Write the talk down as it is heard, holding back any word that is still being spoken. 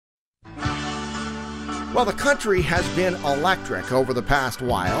Well, the country has been electric over the past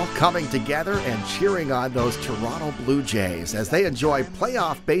while, coming together and cheering on those Toronto Blue Jays as they enjoy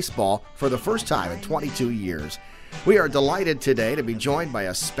playoff baseball for the first time in 22 years. We are delighted today to be joined by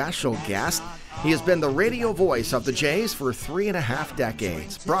a special guest. He has been the radio voice of the Jays for 3.5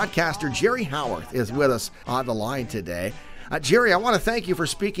 decades. Broadcaster Jerry Howarth is with us on the line today. Jerry, I want to thank you for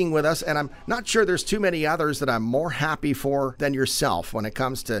speaking with us, and I'm not sure there's too many others that I'm more happy for than yourself when it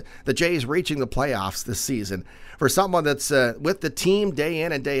comes to the Jays reaching the playoffs this season. For someone that's with the team day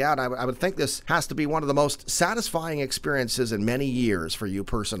in and day out, I would think this has to be one of the most satisfying experiences in many years for you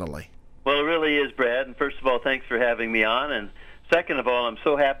personally. Well, it really is, Brad, and first of all, thanks for having me on, and second of all, I'm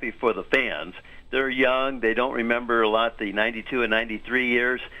so happy for the fans. They're young, they don't remember a lot the 92 and 93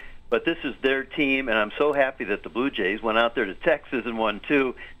 years, but this is their team, and I'm so happy that the Blue Jays went out there to Texas and won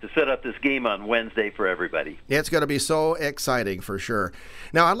two to set up this game on Wednesday for everybody. It's going to be so exciting for sure.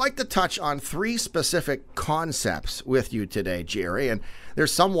 Now, I'd like to touch on 3 specific concepts with you today, Jerry, and they're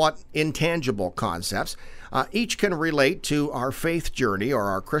somewhat intangible concepts. Each can relate to our faith journey or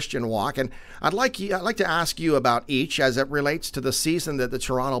our Christian walk, and I'd like to ask you about each as it relates to the season that the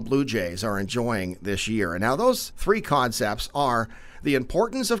Toronto Blue Jays are enjoying this year. And now those 3 concepts are the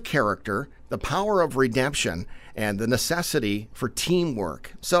importance of character, the power of redemption, and the necessity for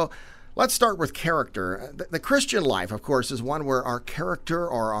teamwork. So let's start with character. The Christian life, of course, is one where our character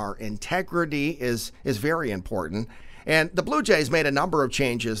or our integrity is very important. And the Blue Jays made a number of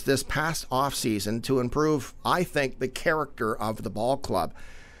changes this past offseason to improve, I think, the character of the ball club.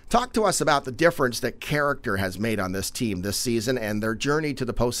 Talk to us about the difference that character has made on this team this season and their journey to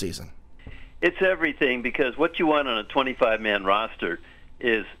the postseason. It's everything, because what you want on a 25-man roster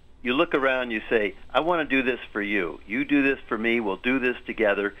is you look around, you say, I want to do this for you. You do this for me. We'll do this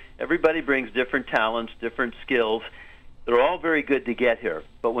together. Everybody brings different talents, different skills. They're all very good to get here.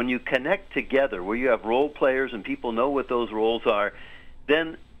 But when you connect together, where you have role players and people know what those roles are,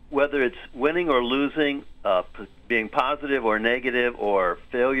 then whether it's winning or losing, being positive or negative, or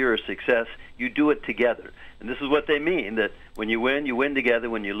failure or success, you do it together. And this is what they mean, that when you win together.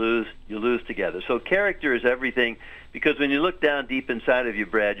 When you lose together. So character is everything, because when you look down deep inside of you,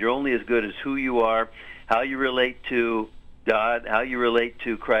 Brad, you're only as good as who you are, how you relate to God, how you relate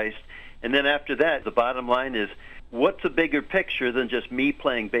to Christ. And then after that, the bottom line is, what's a bigger picture than just me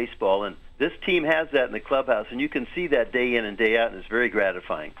playing baseball? And this team has that in the clubhouse, and you can see that day in and day out, and it's very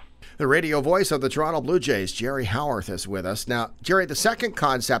gratifying. The radio voice of the Toronto Blue Jays, Jerry Howarth, is with us. Now, Jerry, the second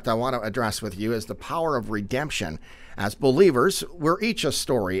concept I want to address with you is the power of redemption. As believers, we're each a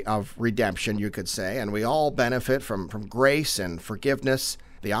story of redemption, you could say, and we all benefit from grace and forgiveness,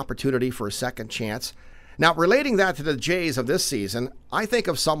 the opportunity for a second chance. Now, relating that to the Jays of this season, I think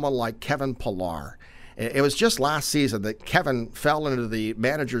of someone like Kevin Pillar. It was just last season that Kevin fell into the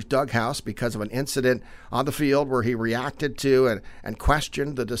manager's dughouse because of an incident on the field where he reacted to and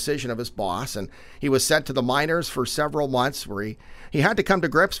questioned the decision of his boss. And he was sent to the minors for several months where he had to come to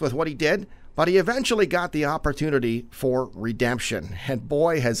grips with what he did, but he eventually got the opportunity for redemption. And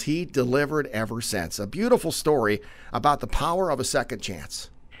boy, has he delivered ever since. A beautiful story about the power of a second chance.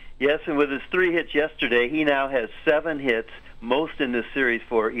 Yes, and with his 3 hits yesterday, he now has 7 hits, most in this series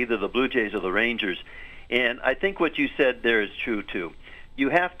for either the Blue Jays or the Rangers. And I think what you said there is true, too. You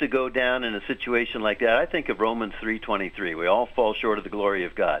have to go down in a situation like that. I think of Romans 3:23. We all fall short of the glory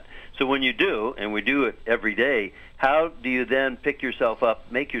of God. So when you do, and we do it every day, how do you then pick yourself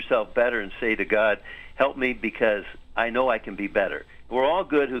up, make yourself better, and say to God, help me because I know I can be better. We're all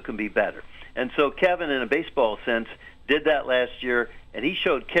good who can be better. And so Kevin, in a baseball sense, did that last year, and he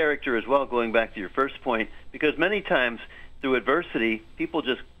showed character as well, going back to your first point, because many times through adversity, people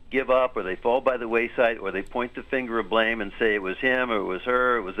just give up, or they fall by the wayside, or they point the finger of blame and say it was him or it was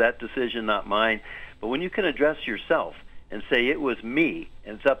her, it was that decision, not mine. But when you can address yourself and say it was me,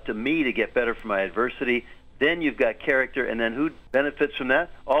 and it's up to me to get better from my adversity, then you've got character. And then who benefits from that?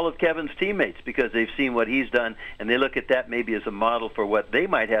 All of Kevin's teammates, because they've seen what he's done, and they look at that maybe as a model for what they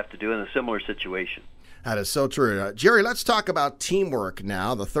might have to do in a similar situation. That is so true. Jerry, let's talk about teamwork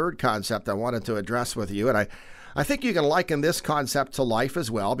now, the third concept I wanted to address with you. And I think you can liken this concept to life as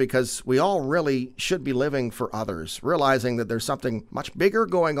well, because we all really should be living for others, realizing that there's something much bigger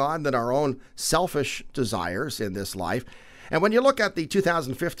going on than our own selfish desires in this life. And when you look at the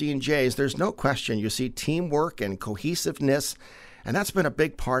 2015 Jays, there's no question you see teamwork and cohesiveness, and that's been a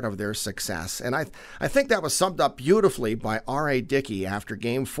big part of their success. And I think that was summed up beautifully by R.A. Dickey after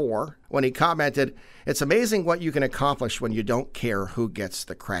Game 4 when he commented, "It's amazing what you can accomplish when you don't care who gets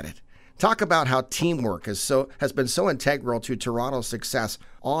the credit." Talk about how teamwork has been so integral to Toronto's success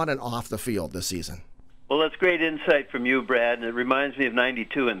on and off the field this season. Well, that's great insight from you, Brad, and it reminds me of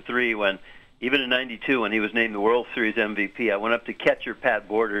 92 and 3 when even in '92 when he was named the World Series MVP, I went up to catcher Pat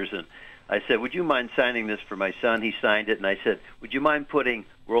Borders and I said, would you mind signing this for my son? He signed it, and I said, would you mind putting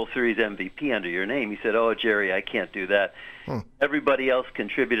World Series MVP under your name? He said, oh, Jerry, I can't do that. Everybody else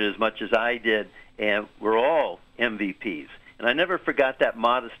contributed as much as I did, and we're all MVPs. And I never forgot that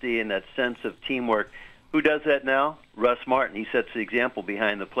modesty and that sense of teamwork. Who does that now? Russ Martin. He sets the example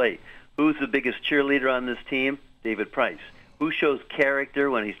behind the plate. Who's the biggest cheerleader on this team? David Price. Who shows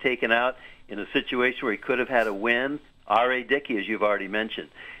character when he's taken out in a situation where he could have had a win? R.A. Dickey, as you've already mentioned.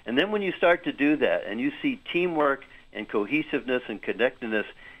 And then when you start to do that and you see teamwork and cohesiveness and connectedness,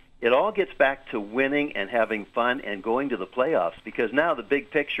 it all gets back to winning and having fun and going to the playoffs, because now the big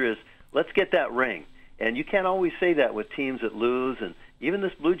picture is let's get that ring. And you can't always say that with teams that lose. And even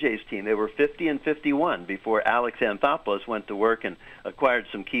this Blue Jays team, they were 50-51 before Alex Anthopoulos went to work and acquired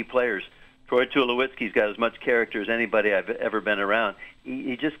some key players. Troy Tulowitzki's got as much character as anybody I've ever been around.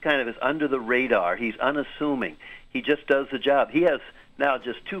 He just kind of is under the radar. He's unassuming. He just does the job. He has now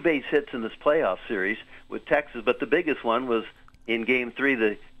just 2 base hits in this playoff series with Texas, but the biggest one was in Game 3,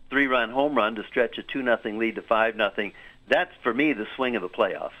 the 3-run home run to stretch a 2-0 lead to 5-0. That's, for me, the swing of the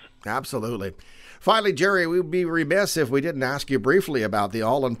playoffs. Absolutely. Finally, Jerry, we would be remiss if we didn't ask you briefly about the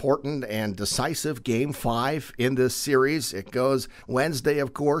all-important and decisive Game 5 in this series. It goes Wednesday,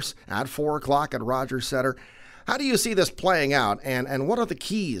 of course, at 4 o'clock at Rogers Center. How do you see this playing out, and what are the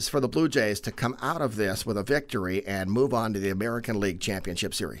keys for the Blue Jays to come out of this with a victory and move on to the American League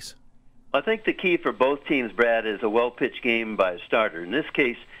Championship Series? I think the key for both teams, Brad, is a well-pitched game by a starter. In this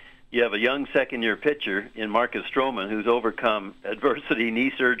case, you have a young second-year pitcher in Marcus Stroman who's overcome adversity,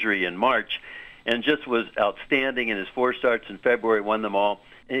 knee surgery in March, and just was outstanding in his 4 starts in February, won them all.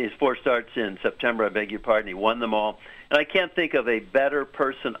 In his 4 starts in September, I beg your pardon, he won them all. And I can't think of a better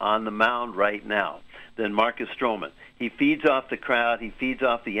person on the mound right now than Marcus Stroman. He feeds off the crowd. He feeds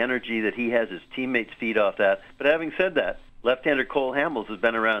off the energy that he has. His teammates feed off that. But having said that, left-hander Cole Hamels has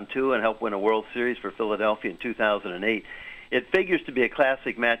been around too and helped win a World Series for Philadelphia in 2008. It figures to be a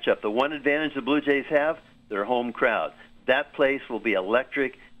classic matchup. The one advantage the Blue Jays have, their home crowd. That place will be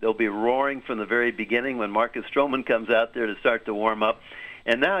electric. They'll be roaring from the very beginning when Marcus Stroman comes out there to start to warm up.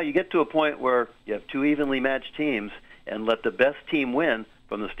 And now you get to a point where you have 2 evenly matched teams, and let the best team win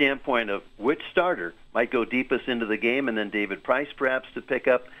from the standpoint of which starter might go deepest into the game, and then David Price perhaps to pick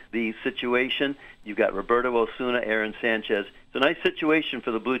up the situation. You've got Roberto Osuna, Aaron Sanchez. It's a nice situation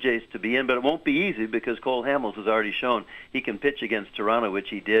for the Blue Jays to be in, but it won't be easy because Cole Hamels has already shown he can pitch against Toronto, which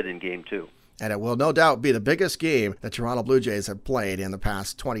he did in Game 2. And it will no doubt be the biggest game the Toronto Blue Jays have played in the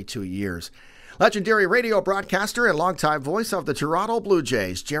past 22 years. Legendary radio broadcaster and longtime voice of the Toronto Blue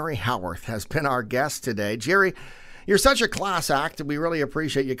Jays, Jerry Howarth, has been our guest today. Jerry, you're such a class act. We really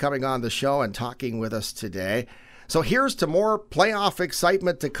appreciate you coming on the show and talking with us today. So here's to more playoff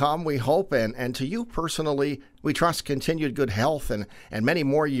excitement to come, we hope, and to you personally, we trust continued good health and many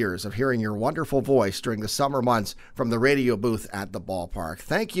more years of hearing your wonderful voice during the summer months from the radio booth at the ballpark.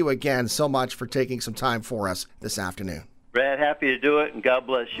 Thank you again so much for taking some time for us this afternoon. Brad, happy to do it, and God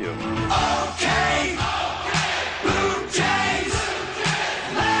bless you. Okay, Blue Jays.